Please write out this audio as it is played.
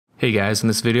Hey guys, in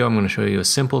this video I'm going to show you a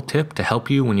simple tip to help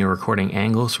you when you're recording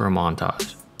angles for a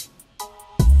montage.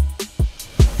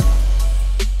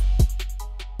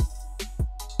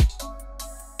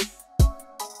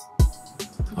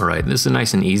 Alright, this is a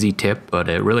nice and easy tip, but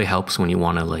it really helps when you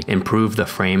want to improve the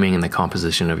framing and the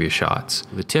composition of your shots.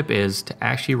 The tip is to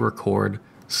actually record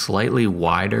slightly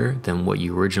wider than what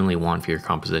you originally want for your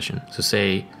composition. So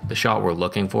say the shot we're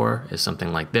looking for is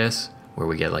something like this, where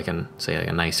we get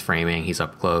a nice framing, he's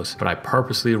up close, but I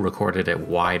purposely recorded it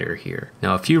wider here.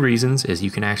 Now a few reasons is you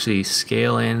can actually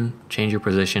scale in, change your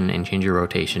position and change your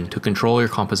rotation to control your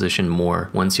composition more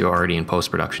once you're already in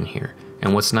post-production here.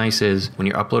 And what's nice is when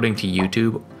you're uploading to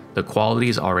YouTube, the quality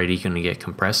is already going to get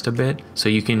compressed a bit, so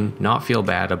you can not feel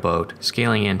bad about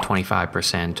scaling in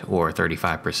 25% or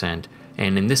 35%.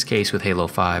 And in this case with Halo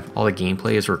 5, all the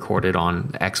gameplay is recorded on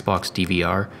the Xbox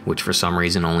DVR, which for some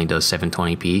reason only does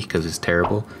 720p because it's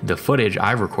terrible. The footage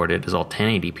I've recorded is all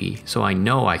 1080p, so I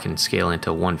know I can scale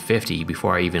into 150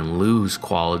 before I even lose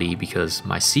quality because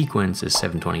my sequence is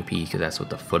 720p because that's what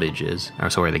the footage is, or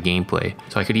sorry, the gameplay.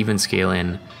 So I could even scale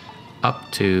in up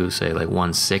to say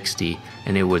 160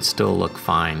 and it would still look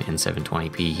fine in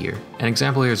 720p here. An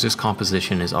example here is this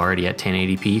composition is already at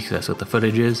 1080p because that's what the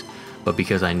footage is, but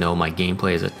because I know my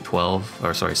gameplay is at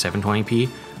 720p,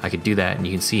 I could do that and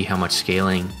you can see how much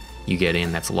scaling you get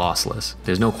in that's lossless.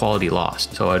 There's no quality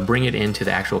lost. So I'd bring it into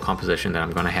the actual composition that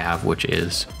I'm gonna have, which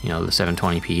is, the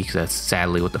 720p, because that's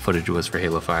sadly what the footage was for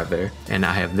Halo 5 there. And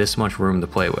I have this much room to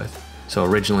play with. So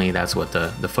originally that's what the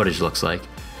footage looks like,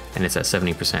 and it's at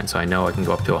 70%. So I know I can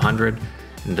go up to 100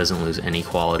 and it doesn't lose any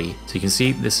quality. So you can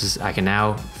see I can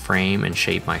now frame and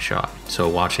shape my shot. So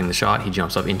watching the shot, he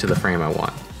jumps up into the frame I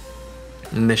want.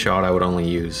 In this shot, I would only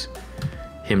use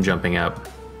him jumping up,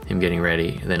 him getting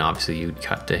ready, and then obviously you'd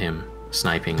cut to him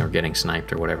sniping or getting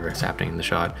sniped or whatever is happening in the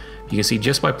shot. You can see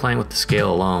just by playing with the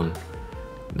scale alone,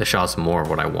 the shot's more of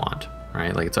what I want,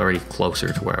 right? It's already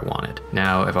closer to where I want it.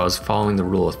 Now, if I was following the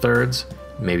rule of thirds,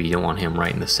 maybe you don't want him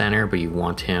right in the center, but you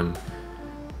want him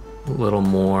a little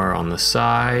more on the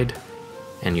side,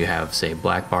 and you have, say,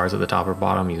 black bars at the top or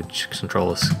bottom, you control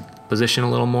this position a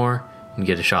little more and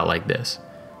get a shot like this.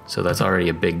 So that's already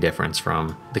a big difference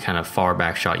from the kind of far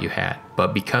back shot you had.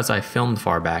 But because I filmed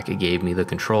far back, it gave me the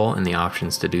control and the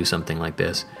options to do something like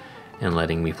this and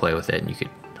letting me play with it. And you could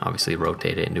obviously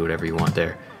rotate it and do whatever you want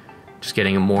there. Just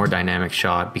getting a more dynamic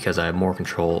shot because I have more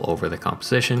control over the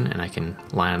composition and I can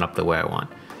line it up the way I want.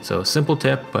 So simple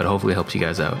tip, but hopefully it helps you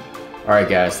guys out. Alright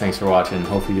guys, thanks for watching.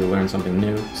 Hopefully you'll learn something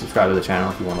new. Subscribe to the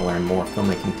channel if you want to learn more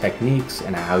filmmaking techniques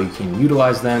and how you can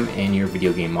utilize them in your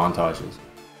video game montages.